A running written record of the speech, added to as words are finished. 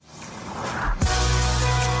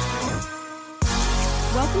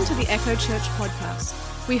Welcome to the Echo Church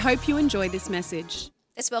podcast. We hope you enjoy this message.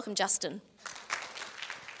 Let's welcome Justin.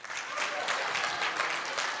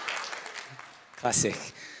 Classic.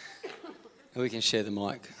 We can share the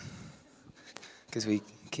mic because we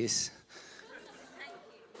kiss.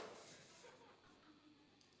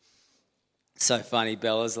 So funny,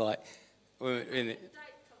 Bella's like, who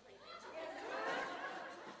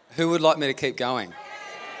would like me to keep going?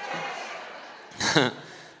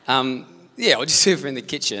 Yeah, I'll just over in the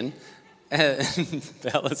kitchen. And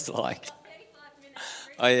Bella's like,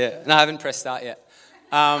 oh yeah, no, I haven't pressed start yet.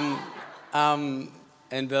 And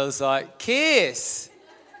Bella's like, kiss.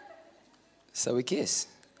 So we kiss.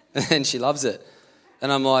 And she loves it.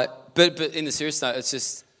 And I'm like, but in the serious note, it's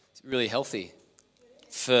just really healthy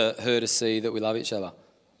for her to see that we love each other.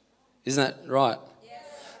 Isn't that right? Yes.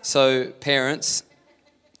 So parents,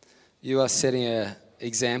 you are setting an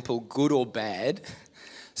example, good or bad.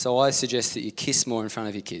 So I suggest that you kiss more in front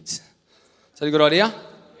of your kids. Is that a good idea?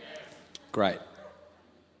 Yes. Great.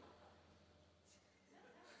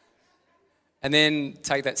 And then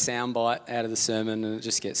take that sound bite out of the sermon and it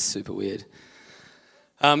just gets super weird.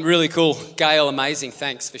 Really cool. Gail, amazing.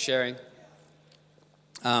 Thanks for sharing.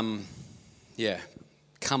 Yeah,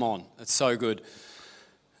 come on. It's so good.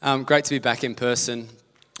 Great to be back in person.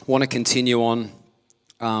 Want to continue on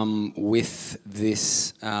with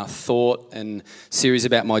this thought and series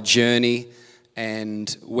about my journey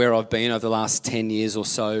and where I've been over the last 10 years or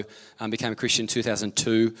so. Became a Christian in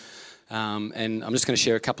 2002. And I'm just going to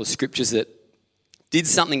share a couple of scriptures that did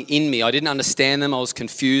something in me. I didn't understand them. I was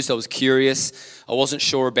confused. I was curious. I wasn't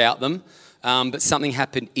sure about them. But something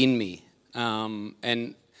happened in me.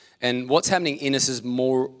 And what's happening in us is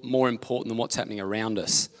more important than what's happening around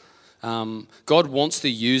us. God wants to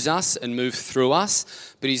use us and move through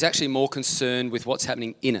us, but he's actually more concerned with what's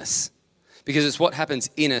happening in us. Because it's what happens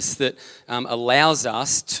in us that allows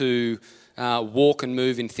us to walk and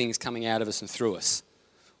move in things coming out of us and through us.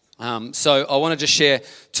 So I want to just share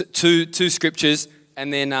two scriptures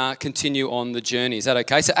and then continue on the journey. Is that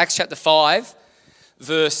okay? So Acts chapter 5,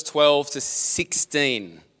 verse 12 to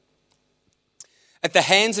 16. At the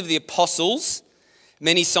hands of the apostles,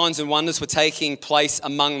 many signs and wonders were taking place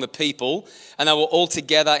among the people, and they were all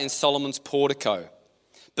together in Solomon's portico.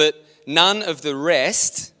 But none of the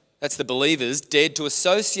rest, that's the believers, dared to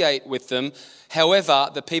associate with them. However,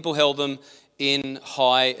 the people held them in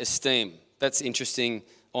high esteem. That's interesting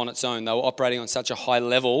on its own. They were operating on such a high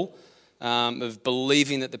level of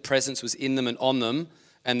believing that the presence was in them and on them,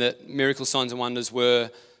 and that miracle signs and wonders were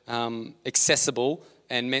accessible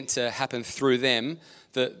and meant to happen through them,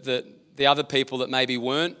 that the other people that maybe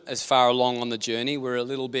weren't as far along on the journey were a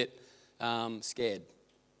little bit scared,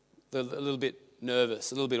 a little bit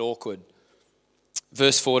nervous, a little bit awkward.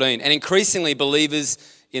 Verse 14, and increasingly believers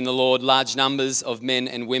in the Lord, large numbers of men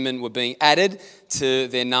and women were being added to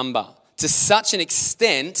their number, to such an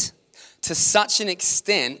extent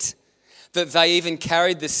that they even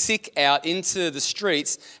carried the sick out into the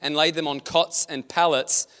streets and laid them on cots and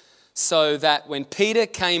pallets, so that when Peter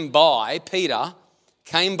came by,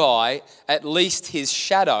 at least his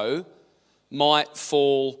shadow might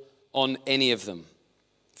fall on any of them.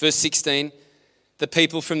 Verse 16, the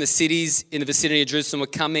people from the cities in the vicinity of Jerusalem were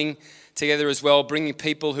coming together as well, bringing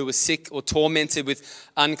people who were sick or tormented with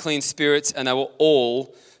unclean spirits, and they were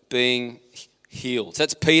all being healed. So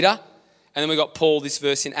that's Peter. And then we got Paul, this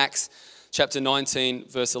verse in Acts chapter 19,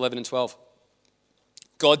 verse 11 and 12.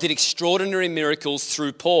 God did extraordinary miracles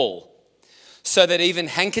through Paul, so that even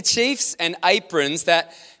handkerchiefs and aprons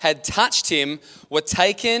that had touched him were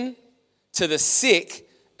taken to the sick,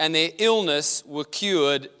 and their illness were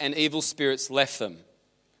cured, and evil spirits left them.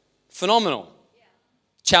 Phenomenal. Yeah.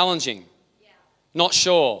 Challenging. Yeah. Not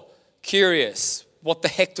sure. Curious. What the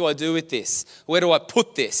heck do I do with this? Where do I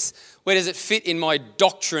put this? Where does it fit in my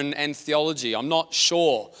doctrine and theology? I'm not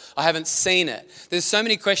sure. I haven't seen it. There's so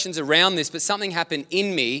many questions around this, but something happened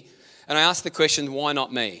in me, and I asked the question, why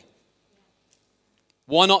not me?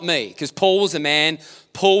 Why not me? Because Paul was a man.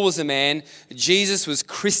 Jesus was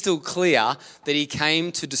crystal clear that he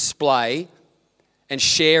came to display and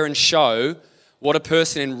share and show what a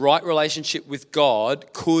person in right relationship with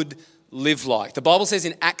God could live like. The Bible says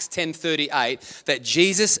in Acts 10:38 that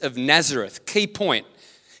Jesus of Nazareth, key point,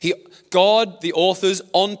 God, the authors,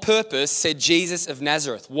 on purpose said Jesus of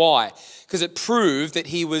Nazareth. Why? Because it proved that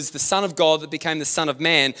he was the Son of God that became the Son of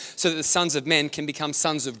Man, so that the sons of men can become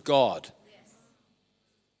sons of God. Yes.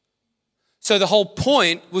 So the whole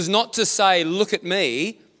point was not to say, look at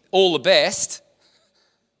me, all the best.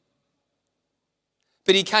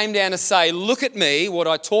 But he came down to say, look at me, what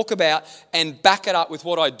I talk about, and back it up with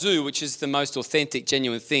what I do, which is the most authentic,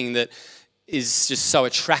 genuine thing that is just so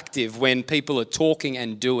attractive when people are talking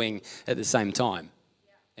and doing at the same time.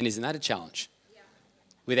 And isn't that a challenge?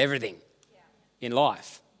 With everything in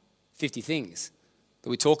life, 50 things that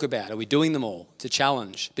we talk about. Are we doing them all? It's a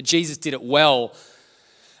challenge. But Jesus did it well,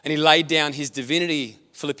 and he laid down his divinity,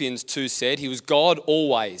 Philippians 2 said. He was God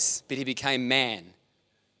always, but he became man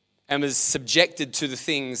and was subjected to the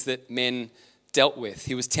things that men dealt with.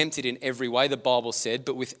 He was tempted in every way, the Bible said,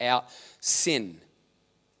 but without sin.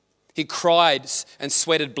 He cried and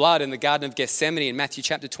sweated blood in the Garden of Gethsemane in Matthew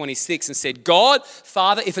chapter 26 and said, God,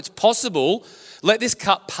 Father, if it's possible, let this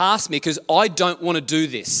cup pass me because I don't want to do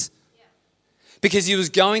this. Because he was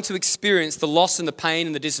going to experience the loss and the pain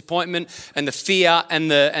and the disappointment and the fear and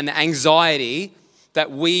the anxiety that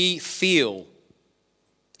we feel.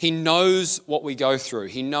 He knows what we go through.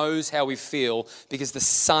 He knows how we feel because the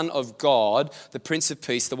Son of God, the Prince of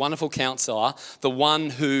Peace, the wonderful Counselor, the one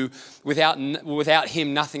who without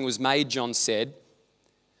him nothing was made, John said,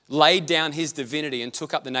 laid down his divinity and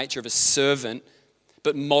took up the nature of a servant,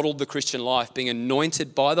 but modeled the Christian life, being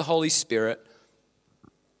anointed by the Holy Spirit.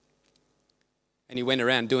 And he went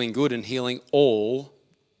around doing good and healing all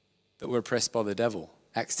that were oppressed by the devil.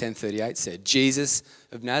 Acts 10:38 said, Jesus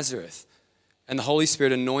of Nazareth. And the Holy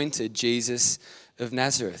Spirit anointed Jesus of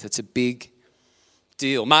Nazareth. It's a big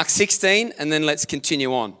deal. Mark 16, and then let's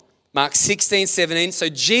continue on. Mark 16:17. So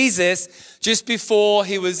Jesus, just before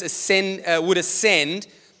he would ascend,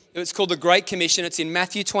 it's called the Great Commission. It's in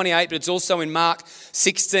Matthew 28, but it's also in Mark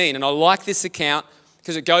 16. And I like this account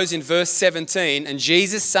because it goes in verse 17. And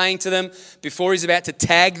Jesus saying to them, before he's about to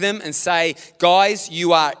tag them and say, guys,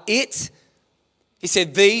 you are it. He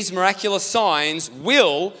said, these miraculous signs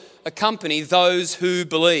will accompany those who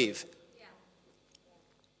believe.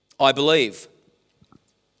 I believe.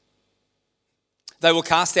 They will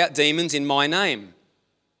cast out demons in my name.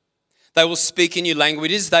 They will speak in new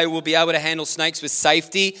languages. They will be able to handle snakes with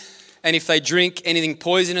safety. And if they drink anything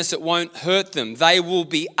poisonous, it won't hurt them. They will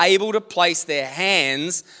be able to place their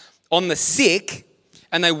hands on the sick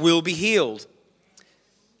and they will be healed.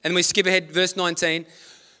 And we skip ahead, verse 19.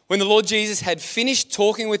 When the Lord Jesus had finished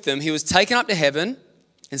talking with them, he was taken up to heaven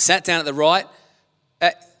and sat down at the right.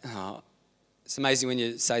 It's amazing when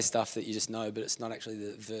you say stuff that you just know, but it's not actually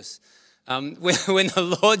the verse. When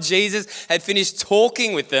the Lord Jesus had finished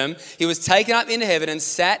talking with them, he was taken up into heaven and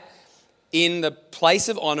sat in the place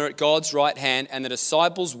of honor at God's right hand, and the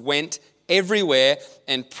disciples went everywhere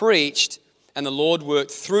and preached, and the Lord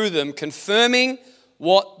worked through them, confirming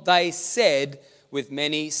what they said with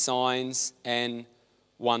many signs and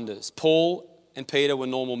wonders. Paul and Peter were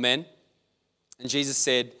normal men. And Jesus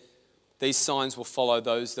said, these signs will follow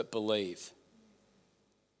those that believe.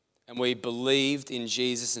 And we believed in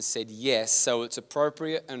Jesus and said yes, so it's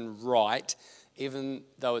appropriate and right, even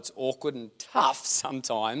though it's awkward and tough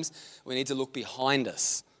sometimes, we need to look behind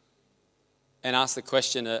us and ask the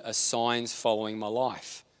question, are signs following my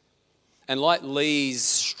life? And like Lee's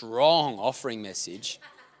strong offering message,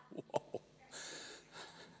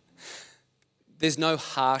 there's no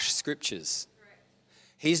harsh scriptures.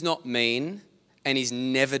 He's not mean. And he's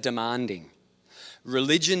never demanding.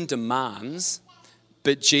 Religion demands,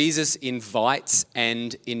 but Jesus invites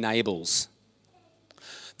and enables.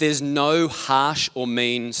 There's no harsh or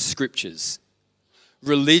mean scriptures.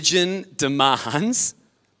 Religion demands,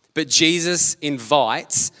 but Jesus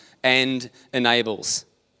invites and enables.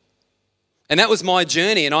 And that was my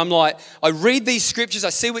journey. And I'm like, I read these scriptures, I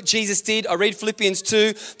see what Jesus did. I read Philippians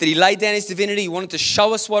 2, that he laid down his divinity. He wanted to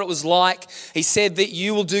show us what it was like. He said that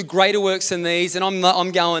you will do greater works than these. And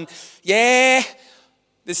I'm going, yeah,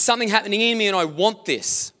 there's something happening in me and I want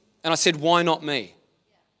this. And I said, why not me?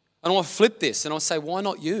 And I'll flip this and I'll say, why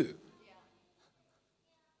not you?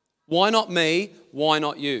 Why not me? Why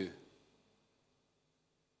not you?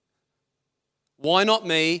 Why not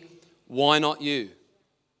me? Why not you?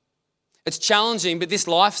 It's challenging, but this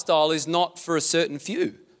lifestyle is not for a certain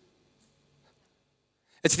few.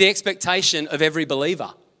 It's the expectation of every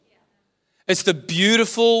believer. It's the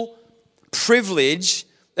beautiful privilege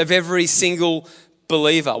of every single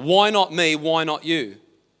believer. Why not me? Why not you?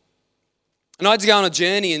 And I had to go on a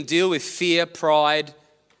journey and deal with fear, pride,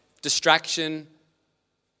 distraction,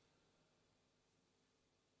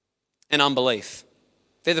 and unbelief.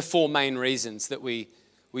 They're the four main reasons that we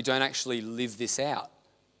don't actually live this out.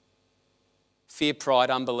 Fear, pride,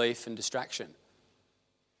 unbelief, and distraction.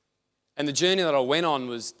 And the journey that I went on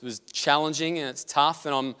was challenging and it's tough,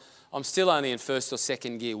 and I'm still only in first or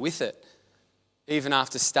second gear with it, even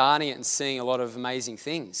after starting it and seeing a lot of amazing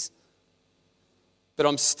things. But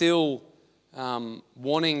I'm still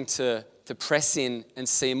wanting to press in and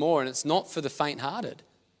see more, and it's not for the faint-hearted.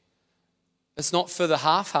 It's not for the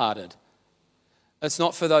half-hearted. It's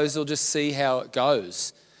not for those who'll just see how it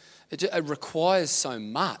goes. It requires so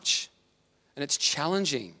much, and it's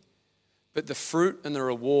challenging. But the fruit and the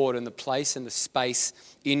reward and the place and the space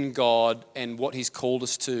in God and what He's called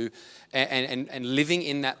us to and living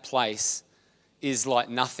in that place is like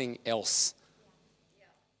nothing else.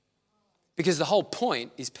 Because the whole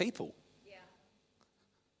point is people.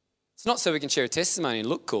 It's not so we can share a testimony and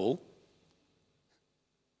look cool.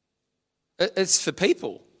 It's for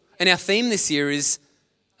people. And our theme this year is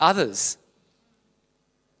others.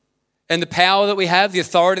 And the power that we have, the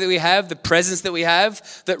authority that we have, the presence that we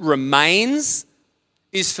have that remains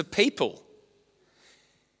is for people.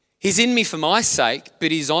 He's in me for my sake,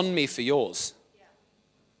 but He's on me for yours.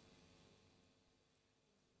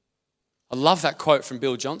 I love that quote from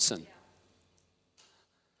Bill Johnson.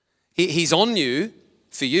 He's on you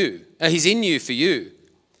for you. He's in you for you,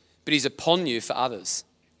 but He's upon you for others.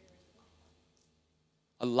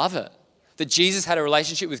 I love it. That Jesus had a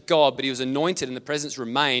relationship with God, but He was anointed and the presence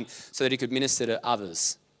remained so that He could minister to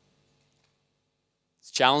others. It's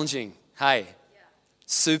challenging. Hey,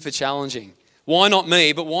 super challenging. Why not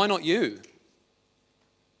me, but why not you?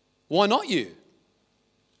 Why not you?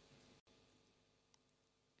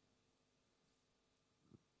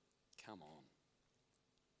 Come on.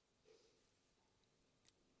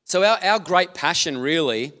 So our great passion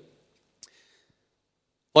really,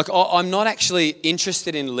 like I'm not actually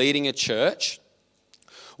interested in leading a church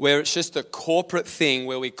where it's just a corporate thing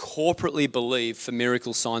where we corporately believe for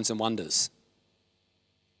miracles, signs and wonders.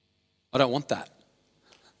 I don't want that.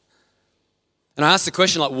 And I ask the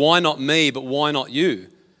question like, why not me, but why not you?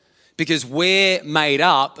 Because we're made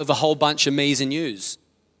up of a whole bunch of me's and you's.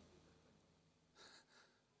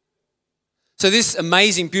 So this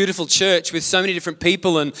amazing, beautiful church with so many different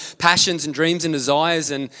people and passions and dreams and desires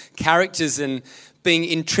and characters and being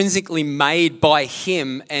intrinsically made by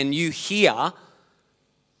Him and you here,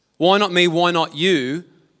 why not me, why not you?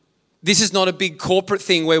 This is not a big corporate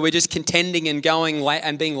thing where we're just contending and going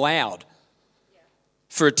and being loud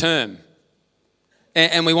for a term.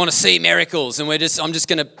 And we want to see miracles and I'm just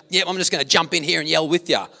going to jump in here and yell with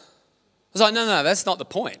you. I was like, no, that's not the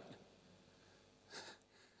point.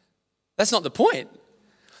 That's not the point.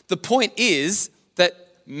 The point is that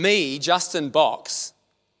me, Justin Box,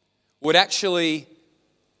 would actually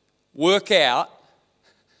work out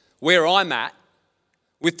where I'm at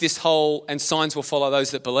with this whole and signs will follow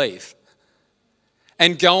those that believe.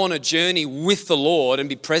 And go on a journey with the Lord and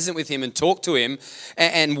be present with Him and talk to Him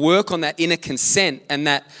and work on that inner consent and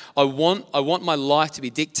that I want my life to be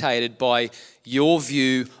dictated by your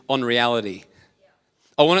view on reality.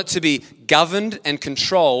 I want it to be governed and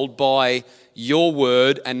controlled by your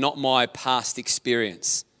word and not my past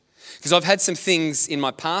experience. Because I've had some things in my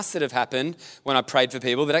past that have happened when I prayed for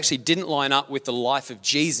people that actually didn't line up with the life of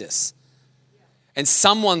Jesus. And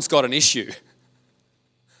someone's got an issue.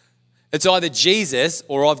 It's either Jesus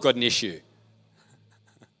or I've got an issue.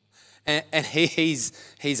 And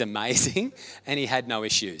he's amazing and He had no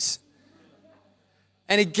issues.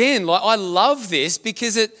 And again, like I love this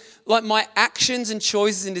because it, like my actions and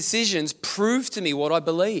choices and decisions prove to me what I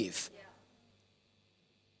believe.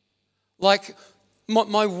 Like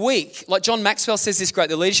my week, like John Maxwell says this great,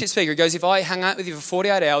 the leadership speaker, he goes, if I hung out with you for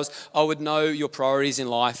 48 hours, I would know your priorities in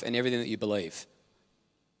life and everything that you believe.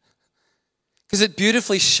 Because it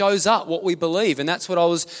beautifully shows up what we believe. And that's what I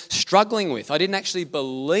was struggling with. I didn't actually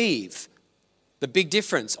believe the big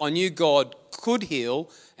difference. I knew God could heal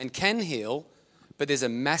and can heal, but there's a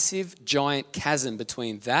massive, giant chasm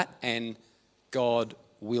between that and God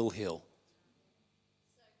will heal.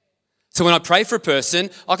 So when I pray for a person,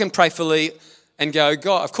 I can pray for Lee and go,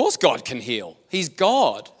 God, of course God can heal. He's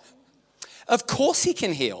God. Of course He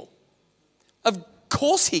can heal. Of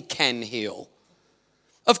course He can heal.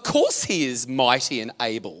 Of course He is mighty and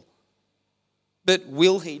able. But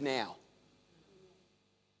will He now?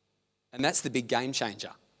 And that's the big game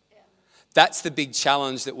changer. That's the big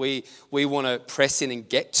challenge that we want to press in and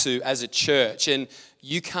get to as a church. And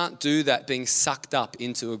you can't do that being sucked up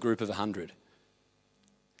into a group of 100.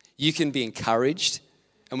 You can be encouraged,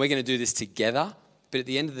 and we're going to do this together. But at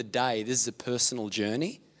the end of the day, this is a personal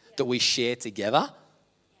journey that we share together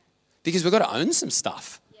because we've got to own some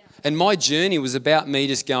stuff. And my journey was about me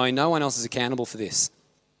just going, no one else is accountable for this.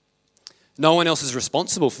 No one else is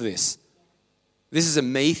responsible for this. This is a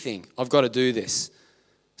me thing. I've got to do this. Is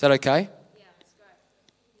that okay? Yeah, that's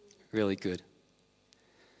great. Really good.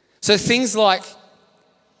 So things like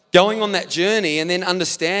going on that journey and then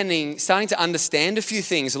starting to understand a few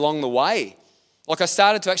things along the way. Like I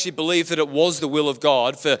started to actually believe that it was the will of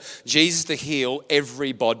God for Jesus to heal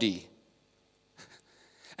everybody.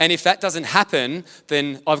 And if that doesn't happen,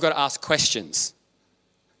 then I've got to ask questions.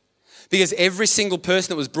 Because every single person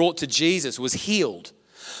that was brought to Jesus was healed.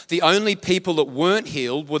 The only people that weren't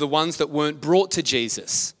healed were the ones that weren't brought to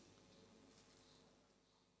Jesus.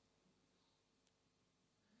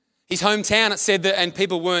 His hometown, it said that, and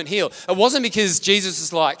people weren't healed. It wasn't because Jesus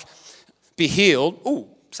is like, be healed.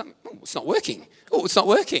 It's not working. It's not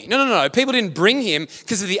working. No. People didn't bring him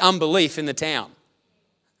because of the unbelief in the town.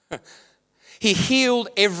 He healed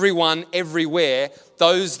everyone, everywhere,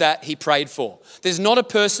 those that he prayed for. There's not a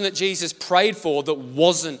person that Jesus prayed for that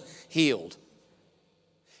wasn't healed.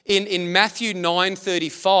 In Matthew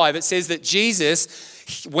 9:35, it says that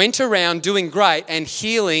Jesus went around doing great and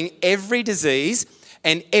healing every disease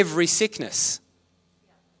and every sickness.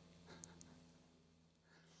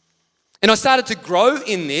 And I started to grow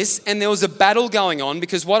in this, and there was a battle going on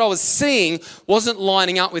because what I was seeing wasn't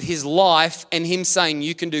lining up with his life and him saying,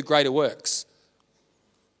 you can do greater works.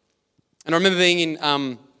 And I remember being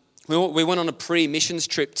in, we went on a pre-missions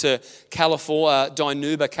trip to California,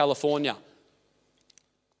 Dinuba, California,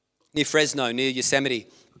 near Fresno, near Yosemite.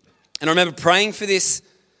 And I remember praying for this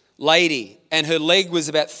lady, and her leg was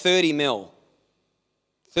about 30 mil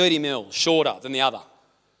shorter than the other.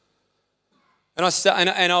 And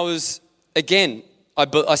I was, again,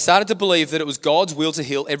 I started to believe that it was God's will to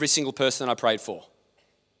heal every single person I prayed for.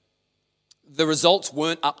 The results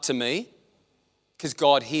weren't up to me because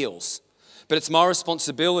God heals. But it's my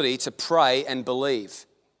responsibility to pray and believe.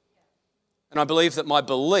 And I believe that my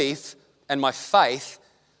belief and my faith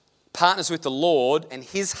partners with the Lord and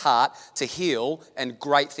his heart to heal, and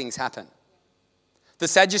great things happen. The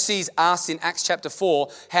Sadducees asked in Acts chapter 4,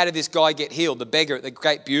 how did this guy get healed? The beggar at the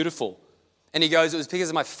Gate Beautiful. And he goes, it was because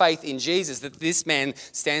of my faith in Jesus that this man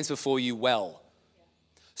stands before you well.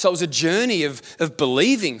 So it was a journey of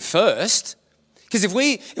believing first. Because if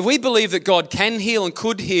we believe that God can heal and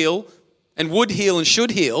could heal and would heal and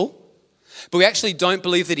should heal, but we actually don't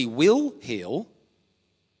believe that he will heal,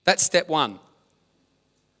 that's step one.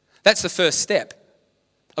 That's the first step.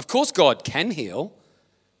 Of course God can heal.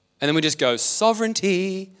 And then we just go,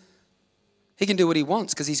 sovereignty. He can do what he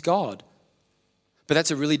wants because he's God. But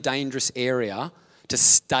that's a really dangerous area to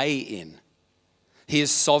stay in. He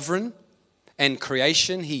is sovereign, and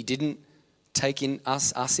creation, he didn't take in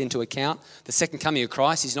us into account. The second coming of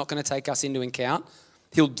Christ, he's not going to take us into account.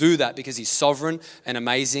 He'll do that because he's sovereign and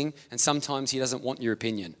amazing, and sometimes he doesn't want your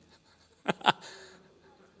opinion.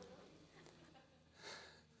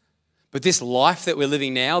 But this life that we're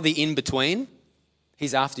living now, the in-between,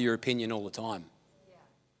 he's after your opinion all the time.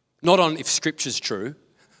 Not on if scripture's true.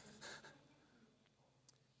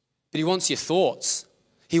 But he wants your thoughts.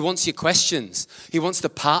 He wants your questions. He wants to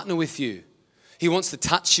partner with you. He wants to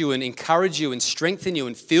touch you and encourage you and strengthen you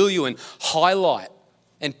and fill you and highlight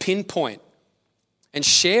and pinpoint and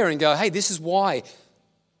share and go, hey, this is why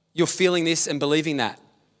you're feeling this and believing that.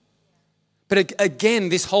 But again,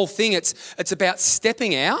 this whole thing, it's about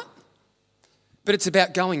stepping out, but it's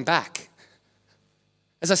about going back.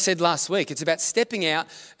 As I said last week, it's about stepping out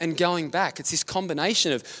and going back. It's this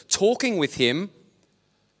combination of talking with him,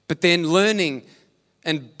 but then learning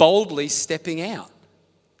and boldly stepping out.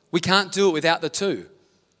 We can't do it without the two.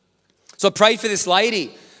 So I prayed for this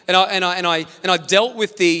lady, and I dealt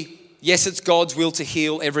with the, yes, it's God's will to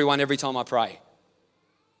heal everyone every time I pray.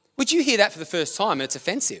 Would you hear that for the first time and it's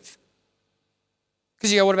offensive?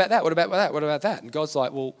 Because you go, what about that? What about that? What about that? And God's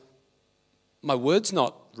like, well, my word's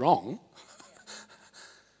not wrong.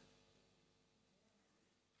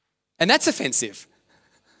 And that's offensive.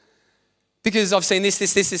 Because I've seen this.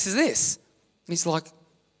 And he's like,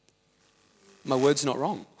 my word's not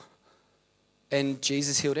wrong. And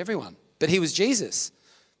Jesus healed everyone. But he was Jesus.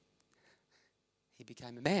 He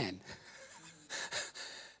became a man.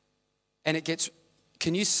 And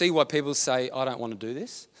can you see why people say, I don't want to do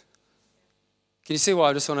this? Can you see why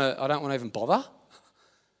I don't want to even bother?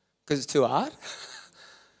 Because it's too hard?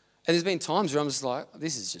 And there's been times where I'm just like,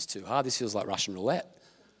 this is just too hard. This feels like Russian roulette.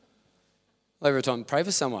 Every time I pray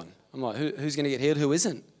for someone, I'm like, who's going to get healed? Who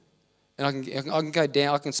isn't? And I can go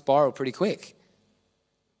down, I can spiral pretty quick.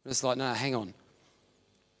 It's like, no, hang on.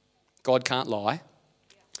 God can't lie.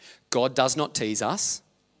 God does not tease us.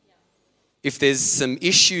 If there's some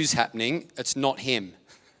issues happening, it's not him.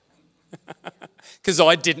 Because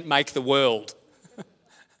I didn't make the world.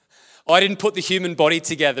 I didn't put the human body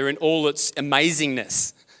together in all its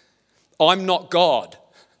amazingness. I'm not God.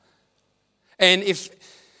 And if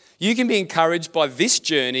you can be encouraged by this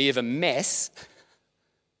journey of a mess,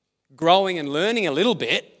 growing and learning a little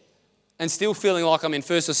bit, and still feeling like I'm in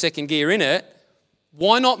first or second gear in it,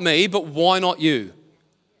 why not me, but why not you?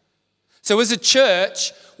 So as a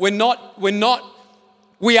church, we are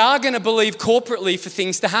going to believe corporately for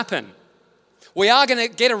things to happen. We are going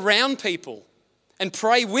to get around people and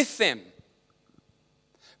pray with them.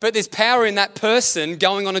 But there's power in that person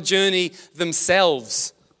going on a journey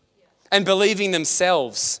themselves and believing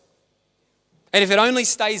themselves. And if it only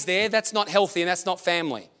stays there, that's not healthy and that's not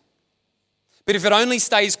family. But if it only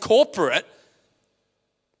stays corporate,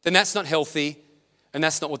 then that's not healthy and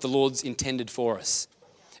that's not what the Lord's intended for us.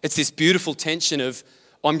 It's this beautiful tension of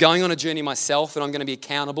I'm going on a journey myself and I'm going to be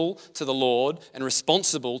accountable to the Lord and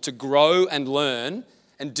responsible to grow and learn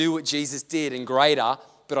and do what Jesus did and greater,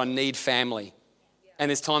 but I need family. And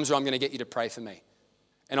there's times where I'm going to get you to pray for me.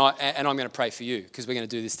 And I'm going to pray for you because we're going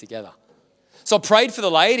to do this together. So I prayed for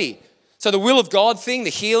the lady. So the will of God thing,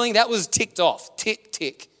 the healing, that was ticked off. Tick,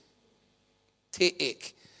 tick.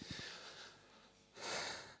 Tick.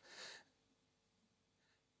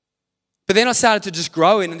 But then I started to just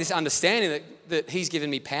grow in this understanding that he's given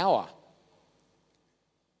me power.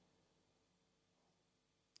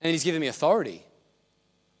 And he's given me authority.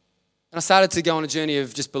 And I started to go on a journey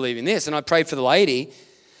of just believing this. And I prayed for the lady.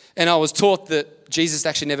 And I was taught that Jesus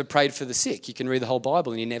actually never prayed for the sick. You can read the whole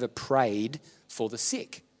Bible and he never prayed for the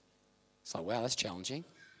sick. It's like, wow, that's challenging.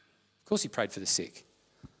 Of course he prayed for the sick.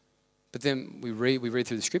 But then we read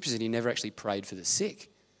through the scriptures and he never actually prayed for the sick.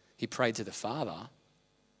 He prayed to the Father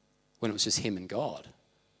when it was just him and God.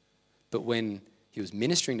 But when he was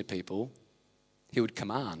ministering to people, he would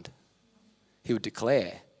command. He would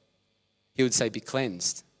declare. He would say, be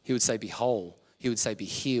cleansed. He would say, be whole. He would say, be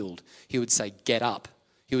healed. He would say, get up.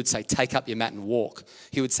 He would say, take up your mat and walk.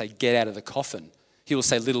 He would say, get out of the coffin. He will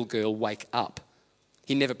say, little girl, wake up.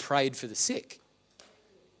 He never prayed for the sick.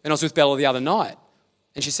 And I was with Bella the other night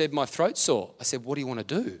and she said, my throat's sore. I said, what do you want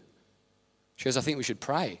to do? She goes, I think we should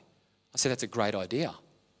pray. I said, that's a great idea.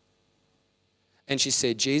 And she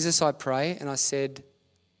said, Jesus, I pray. And I said,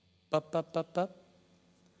 bup.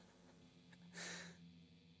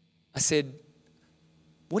 I said,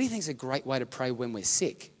 what do you think is a great way to pray when we're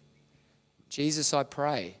sick? Jesus, I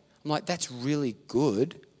pray. I'm like, that's really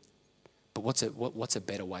good, but what's a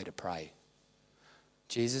better way to pray?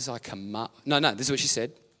 Jesus, I command. No, this is what she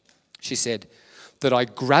said. She said that I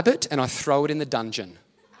grab it and I throw it in the dungeon.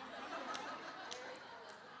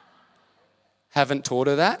 Haven't taught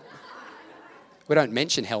her that. We don't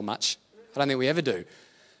mention hell much. I don't think we ever do.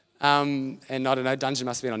 And I don't know, Dungeon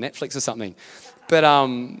must have been on Netflix or something. But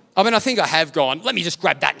I think I have gone, let me just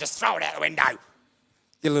grab that and just throw it out the window.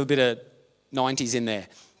 Get a little bit of 90s in there.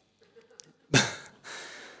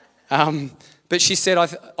 But she said,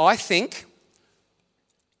 I think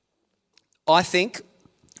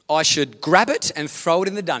I should grab it and throw it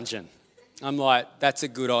in the dungeon. I'm like, that's a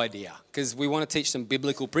good idea because we want to teach them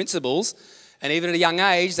biblical principles. And even at a young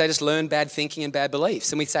age, they just learn bad thinking and bad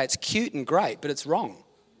beliefs. And we say it's cute and great, but it's wrong.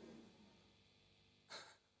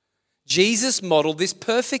 Jesus modeled this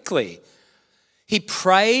perfectly. He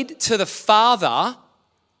prayed to the Father,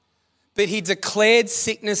 but he declared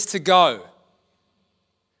sickness to go.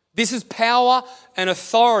 This is power and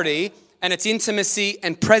authority, and it's intimacy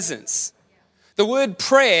and presence. The word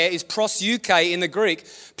prayer is pros UK in the Greek.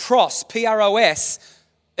 Pros, P-R-O-S,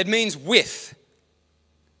 it means with.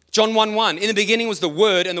 John 1:1, in the beginning was the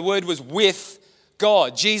Word, and the Word was with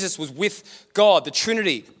God. Jesus was with God, the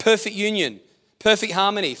Trinity, perfect union, perfect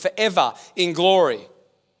harmony, forever in glory.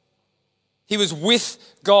 He was with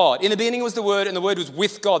God. In the beginning was the Word, and the Word was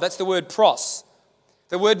with God. That's the word pros.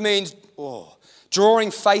 The word means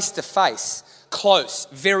drawing face to face, close,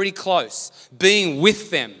 very close, being with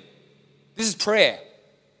them. This is prayer.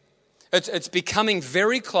 It's becoming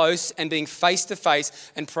very close and being face to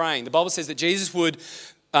face and praying. The Bible says that Jesus would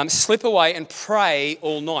slip away and pray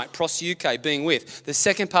all night. Pros UK, being with. The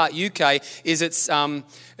second part UK is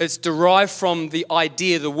it's derived from the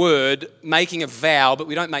idea, the word, making a vow, but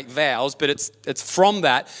we don't make vows, but it's from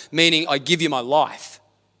that, meaning I give you my life.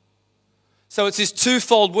 So it's this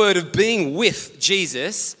twofold word of being with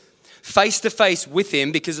Jesus, face to face with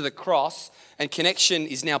him because of the cross, and connection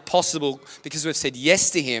is now possible because we've said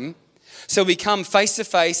yes to him. So we come face to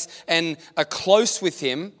face and are close with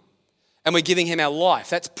him, and we're giving him our life.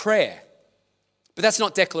 That's prayer. But that's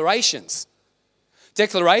not declarations.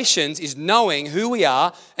 Declarations is knowing who we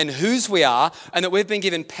are and whose we are, and that we've been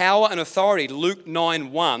given power and authority. Luke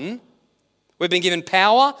 9:1. We've been given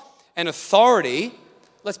power and authority.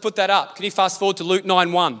 Let's put that up. Can you fast forward to Luke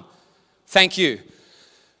 9:1? Thank you.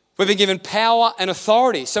 We've been given power and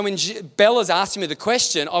authority. So when Bella's asking me the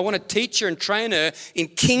question, I want to teach her and train her in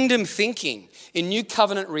kingdom thinking, in new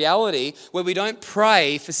covenant reality, where we don't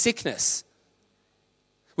pray for sickness.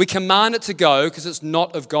 We command it to go because it's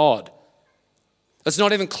not of God. It's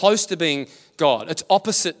not even close to being God. It's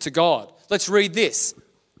opposite to God. Let's read this.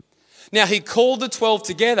 Now he called the 12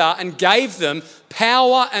 together and gave them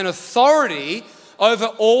power and authority over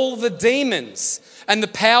all the demons and the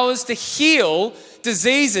powers to heal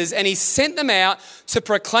diseases. And he sent them out to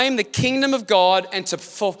proclaim the kingdom of God and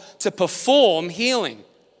to perform healing.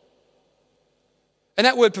 And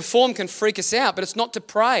that word perform can freak us out, but it's not to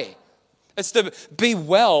pray. It's to be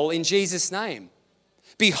well in Jesus' name.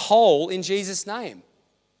 Be whole in Jesus' name.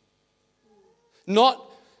 Not,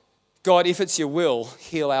 God, if it's your will,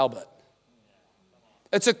 heal Albert.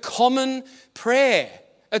 It's a common prayer.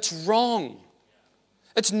 It's wrong.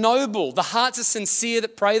 It's noble. The hearts are sincere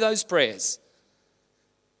that pray those prayers.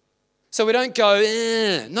 So we don't go,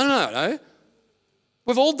 no.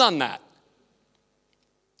 We've all done that.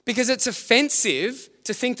 Because it's offensive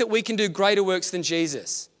to think that we can do greater works than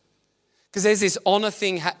Jesus. Because there's this honor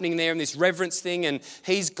thing happening there and this reverence thing, and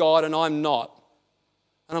he's God and I'm not.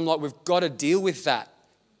 And I'm like, we've got to deal with that.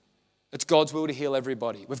 It's God's will to heal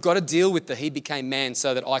everybody. We've got to deal with the he became man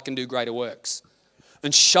so that I can do greater works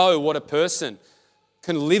and show what a person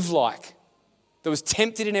can live like, that was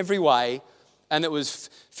tempted in every way and that was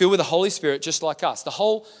filled with the Holy Spirit just like us. The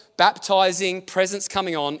whole baptizing presence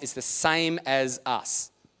coming on is the same as us.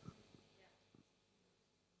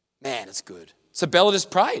 Man, it's good. So Bella just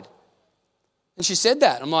prayed. And she said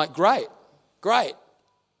that. I'm like, great. And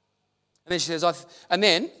then she says, and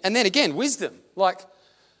then again, wisdom. Like,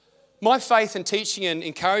 my faith and teaching and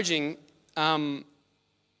encouraging, I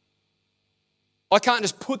can't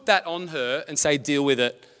just put that on her and say, deal with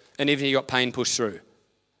it, and even if you got pain, push through.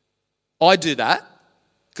 I do that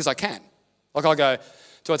because I can. Like I go,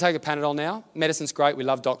 do I take a Panadol now? Medicine's great, we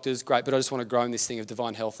love doctors, great, but I just want to grow in this thing of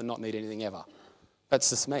divine health and not need anything ever. That's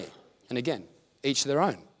just me. And again, each to their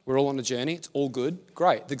own. We're all on a journey, it's all good,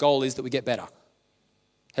 great. The goal is that we get better.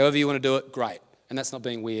 However you want to do it, great. And that's not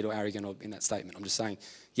being weird or arrogant or in that statement. I'm just saying,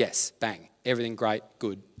 yes, bang, everything great,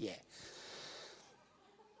 good, yeah.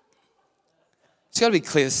 It's got to be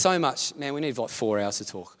clear. There's so much. Man, we need like 4 hours to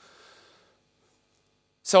talk.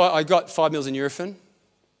 So I got 5 mils of Nurofen.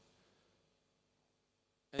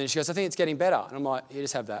 And she goes, I think it's getting better. And I'm like, here,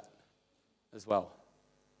 just have that as well.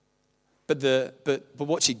 But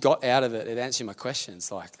what she got out of it, it answered my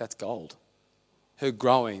questions. Like, that's gold. Her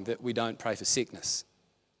growing that we don't pray for sickness.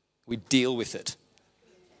 We deal with it.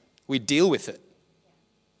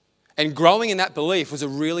 And growing in that belief was a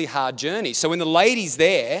really hard journey. So when the lady's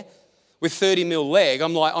there with 30 mil leg,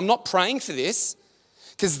 I'm like, I'm not praying for this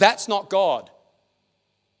because that's not God.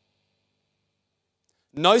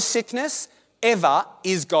 No sickness ever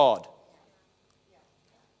is God.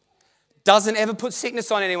 Doesn't ever put sickness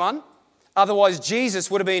on anyone. Otherwise, Jesus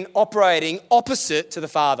would have been operating opposite to the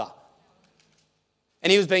Father. And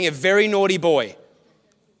he was being a very naughty boy.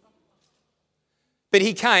 But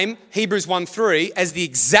he came, Hebrews 1:3, as the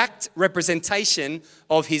exact representation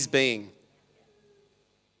of his being.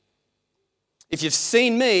 If you've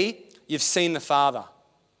seen me, you've seen the Father.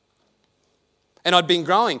 And I'd been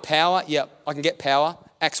growing. Power, I can get power,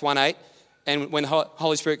 Acts 1:8. And when the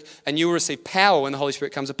Holy Spirit, and you will receive power when the Holy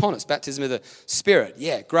Spirit comes upon us. Baptism of the Spirit,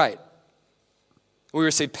 great. We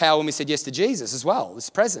received power when we said yes to Jesus as well. This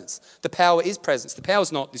presence. The power is presence. The power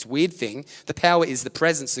is not this weird thing. The power is the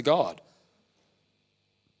presence of God.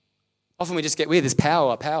 Often we just get weird. There's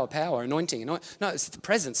power, anointing. No, it's the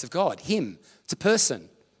presence of God. Him. It's a person.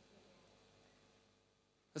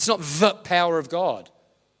 It's not the power of God.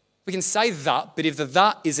 We can say that, but if the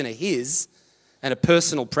that isn't a his and a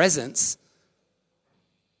personal presence,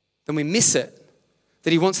 then we miss it.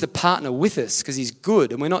 That he wants to partner with us because he's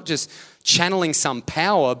good. And we're not just channeling some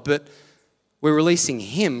power, but we're releasing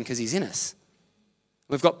him because he's in us.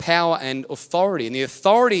 We've got power and authority. And the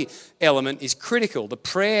authority element is critical. The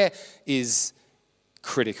prayer is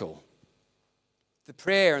critical. The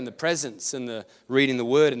prayer and the presence and the reading the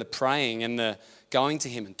word and the praying and the going to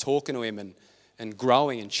him and talking to him and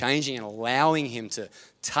growing and changing and allowing him to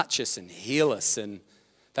touch us and heal us. And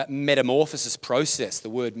that metamorphosis process, the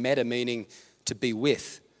word meta meaning to be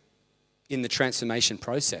with in the transformation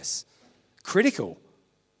process. Critical.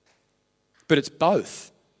 But it's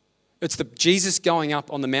both. It's the Jesus going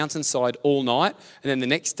up on the mountainside all night and then the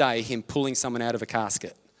next day him pulling someone out of a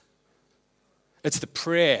casket. It's the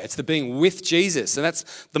prayer. It's the being with Jesus. And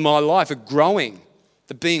that's my life of growing,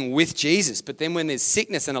 the being with Jesus. But then when there's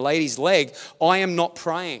sickness in a lady's leg, I am not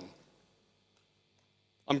praying.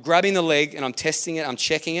 I'm grabbing the leg and I'm testing it, I'm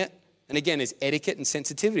checking it. And again, there's etiquette and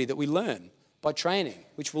sensitivity that we learn by training,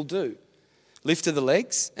 which we'll do. Lifted the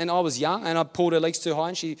legs, and I was young, and I pulled her legs too high,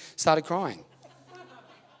 and she started crying.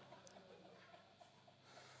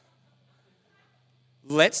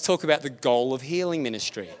 Let's talk about the goal of healing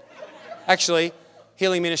ministry. Actually,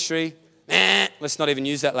 healing ministry, Let's not even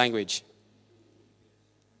use that language.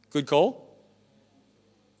 Good call.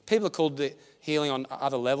 People are called to healing on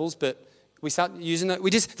other levels, but we start using that.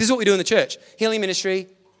 This is what we do in the church. Healing ministry,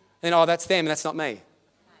 and that's them and that's not me.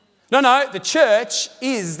 No, the church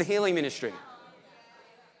is the healing ministry.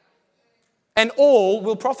 And all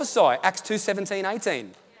will prophesy. Acts 2, 17,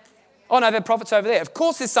 18. Oh no, they're prophets over there. Of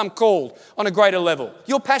course there's some called on a greater level.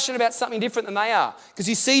 You're passionate about something different than they are because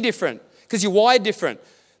you see different, because you're wired different.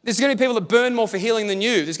 There's going to be people that burn more for healing than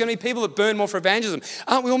you. There's going to be people that burn more for evangelism.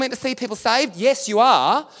 Aren't we all meant to see people saved? Yes, you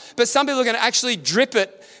are. But some people are going to actually drip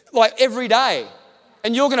it like every day.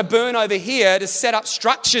 And you're going to burn over here to set up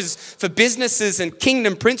structures for businesses and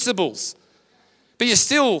kingdom principles. But you're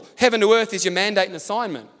still, heaven to earth is your mandate and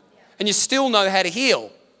assignment. And you still know how to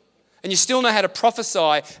heal. And you still know how to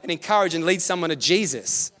prophesy and encourage and lead someone to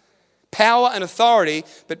Jesus. Power and authority,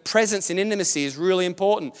 but presence and intimacy is really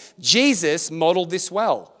important. Jesus modeled this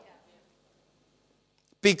well.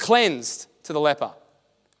 Be cleansed to the leper.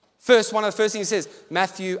 One of the first things he says,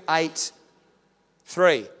 Matthew 8,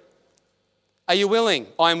 3. Are you willing?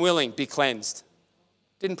 I am willing. Be cleansed.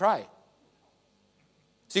 Didn't pray.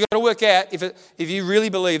 So you've got to work out if you really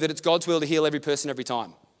believe that it's God's will to heal every person every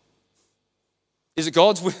time. Is it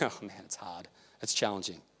God's will? Oh man, it's hard. It's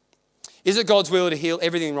challenging. Is it God's will to heal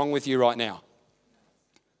everything wrong with you right now?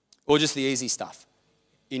 Or just the easy stuff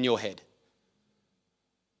in your head?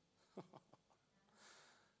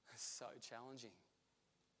 It's so challenging.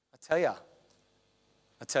 I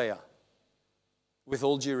tell you, with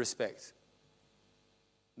all due respect,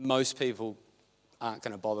 most people aren't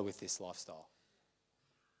going to bother with this lifestyle.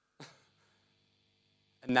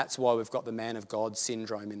 And that's why we've got the man of God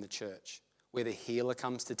syndrome in the church, where the healer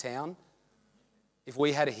comes to town. If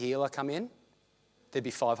we had a healer come in, there'd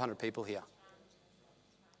be 500 people here.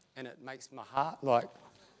 And it makes my heart like,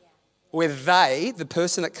 where the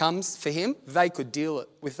person that comes for him, they could deal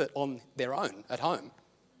with it on their own at home.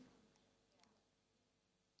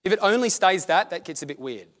 If it only stays that gets a bit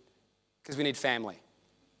weird because we need family.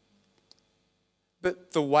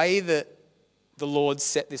 But the way that the Lord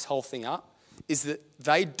set this whole thing up is that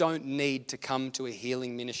they don't need to come to a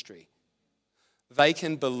healing ministry. They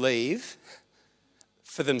can believe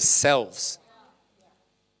for themselves.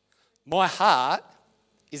 My heart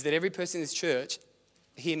is that every person in this church,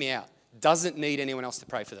 hear me out, doesn't need anyone else to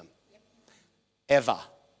pray for them. Ever.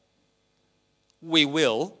 We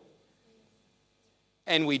will,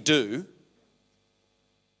 and we do,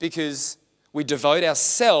 because we devote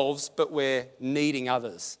ourselves, but we're needing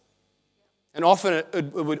others. And often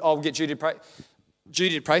I'll get Judy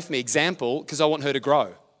to pray for me, example, because I want her to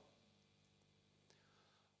grow.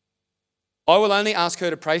 I will only ask her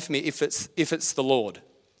to pray for me if it's the Lord,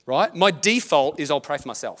 right? My default is I'll pray for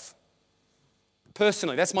myself.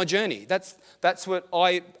 Personally, that's my journey. That's what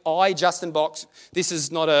I, Justin Box, this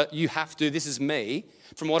is not a you have to, this is me.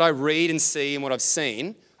 From what I read and see and what I've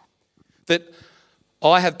seen, that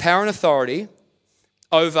I have power and authority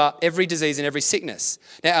over every disease and every sickness.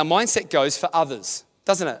 Now, our mindset goes for others,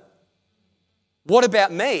 doesn't it? What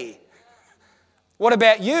about me? What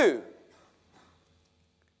about you?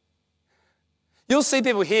 You'll see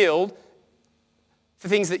people healed for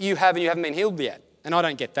things that you have and you haven't been healed yet. And I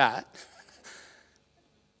don't get that.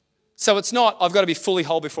 So it's not, I've got to be fully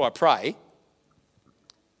whole before I pray.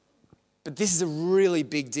 But this is a really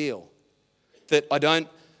big deal. That I don't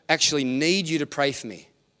actually need you to pray for me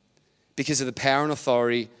because of the power and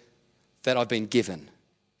authority that I've been given.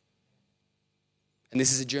 And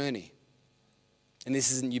this is a journey. And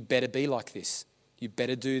this isn't, you better be like this. You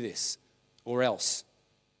better do this. Or else.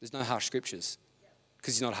 There's no harsh scriptures.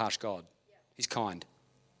 Because he's not a harsh God. He's kind,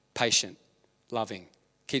 patient, loving,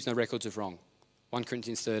 keeps no records of wrong. 1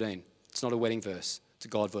 Corinthians 13. It's not a wedding verse. It's a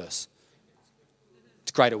God verse.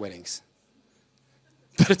 It's great at weddings.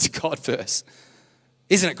 But it's a God verse.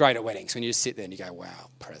 Isn't it great at weddings when you just sit there and you go, wow,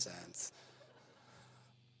 presents.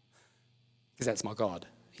 Because that's my God.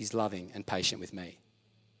 He's loving and patient with me.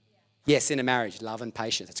 Yes, in a marriage, love and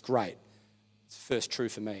patience. That's great. It's first true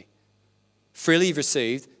for me. Freely you've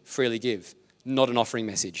received, freely give. Not an offering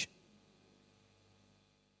message.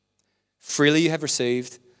 Freely you have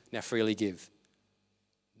received, now freely give.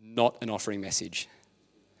 Not an offering message.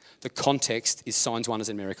 The context is signs, wonders,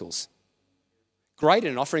 and miracles. Great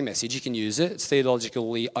in an offering message, you can use it. It's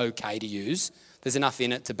theologically okay to use. There's enough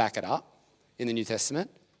in it to back it up in the New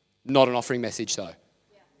Testament. Not an offering message though.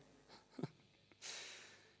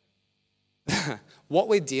 Yeah. What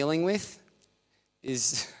we're dealing with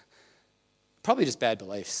is probably just bad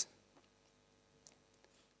beliefs.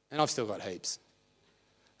 And I've still got heaps.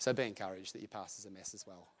 So be encouraged that your pastor's a mess as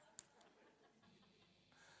well.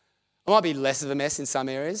 I might be less of a mess in some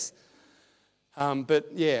areas,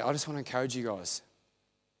 But yeah, I just want to encourage you guys.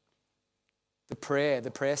 The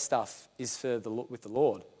prayer stuff is with the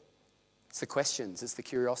Lord. It's the questions, it's the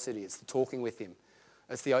curiosity, it's the talking with him.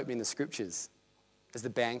 It's the opening the scriptures. As the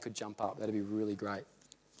band could jump up, that'd be really great.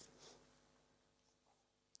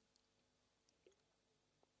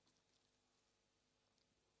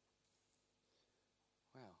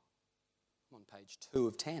 Wow, I'm on page 2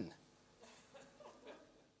 of 10.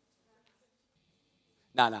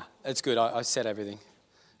 No, it's good. I said everything.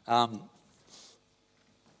 What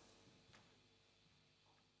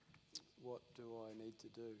do I need to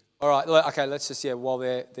do? All right, okay, let's just, while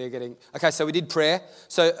they're getting... Okay, so we did prayer.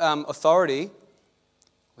 So authority...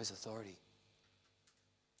 Where's authority?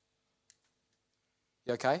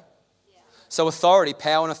 You okay? Yeah. So authority,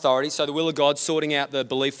 power and authority. So the will of God, sorting out the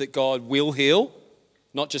belief that God will heal,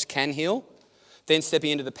 not just can heal. Then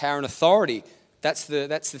stepping into the power and authority. That's the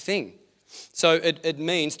thing. So it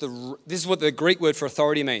means, this is what the Greek word for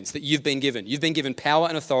authority means, that you've been given. You've been given power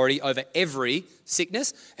and authority over every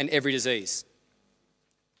sickness and every disease.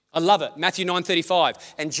 I love it. Matthew 9:35.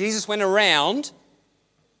 And Jesus went around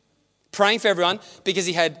praying for everyone because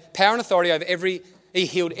he had power and authority over he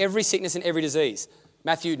healed every sickness and every disease.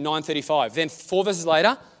 Matthew 9:35. Then 4 verses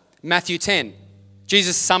later, Matthew 10.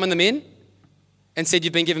 Jesus summoned them in and said,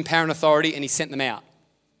 you've been given power and authority, and he sent them out.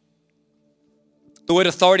 The word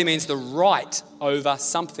authority means the right over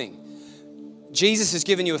something. Jesus has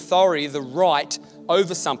given you authority, the right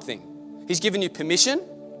over something. He's given you permission,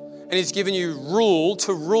 and he's given you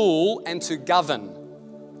rule and to govern.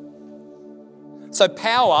 So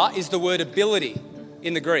power is the word ability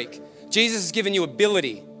in the Greek. Jesus has given you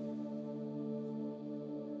ability.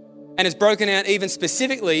 And it's broken out even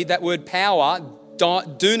specifically, that word power,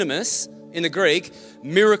 dunamis in the Greek,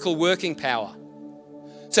 miracle working power.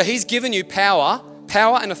 So he's given you power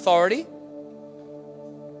and authority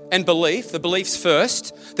and belief. The belief's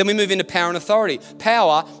first. Then we move into power and authority.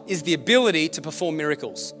 Power is the ability to perform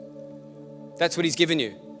miracles. That's what he's given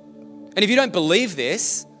you. And if you don't believe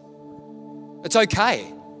this, it's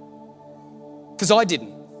okay. Because I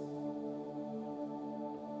didn't.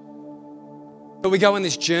 But we go on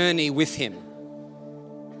this journey with him.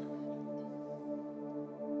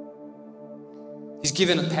 He's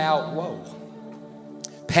given a power.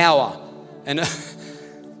 Power and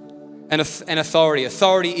authority.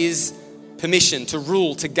 Authority is permission to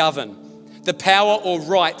rule, to govern. The power or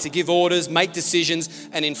right to give orders, make decisions,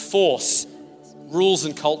 and enforce rules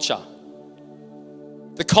and culture.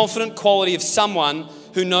 The confident quality of someone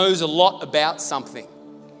who knows a lot about something.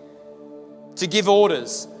 To give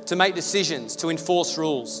orders, to make decisions, to enforce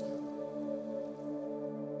rules.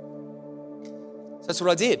 So that's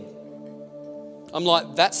what I did. I'm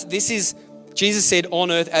like, Jesus said,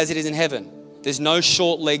 on earth as it is in heaven. There's no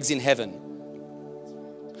short legs in heaven.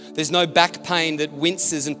 There's no back pain that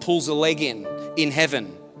winces and pulls a leg in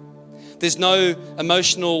heaven. There's no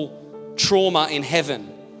emotional trauma in heaven.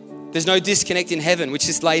 There's no disconnect in heaven, which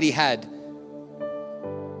this lady had.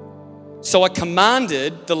 So I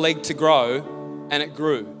commanded the leg to grow, and it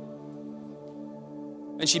grew.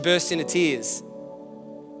 And she burst into tears.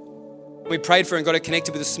 We prayed for her and got her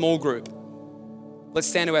connected with a small group. Let's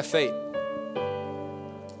stand to our feet.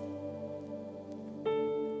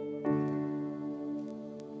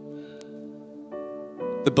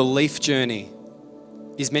 The belief journey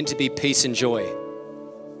is meant to be peace and joy.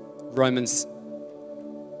 Romans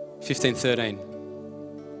 15:13.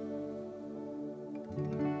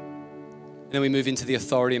 And then we move into the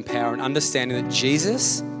authority and power and understanding that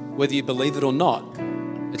Jesus, whether you believe it or not,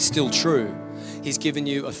 it's still true. He's given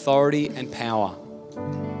you authority and power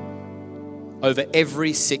over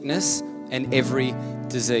every sickness and every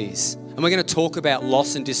disease. And we're going to talk about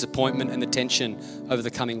loss and disappointment and the tension over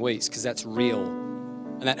the coming weeks, because that's real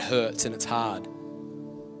and that hurts and it's hard.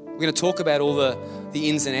 We're going to talk about all the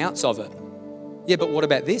ins and outs of it. Yeah, but what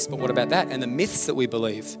about this? But what about that? And the myths that we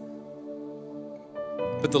believe.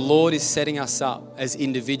 But the Lord is setting us up as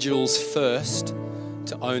individuals first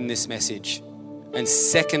to own this message, and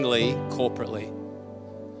secondly, corporately.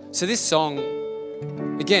 So this song,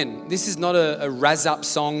 again, this is not a razz-up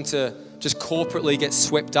song to just corporately get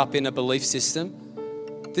swept up in a belief system.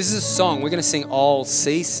 This is a song we're going to sing, I'll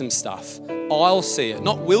see some stuff. I'll see it.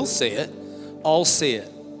 Not will see it, I'll see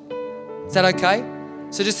it. Is that okay?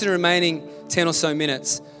 So just in the remaining 10 or so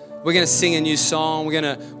minutes, we're going to sing a new song, we're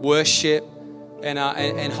going to worship,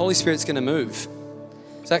 and Holy Spirit's going to move.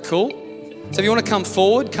 Is that cool? So if you want to come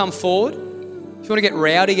forward, come forward. If you want to get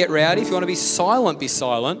rowdy, get rowdy. If you want to be silent, be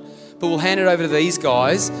silent. But we'll hand it over to these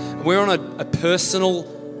guys. We're on a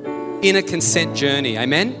personal inner consent journey.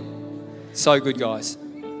 Amen? So good, guys.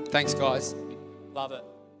 Thanks, guys. Love it.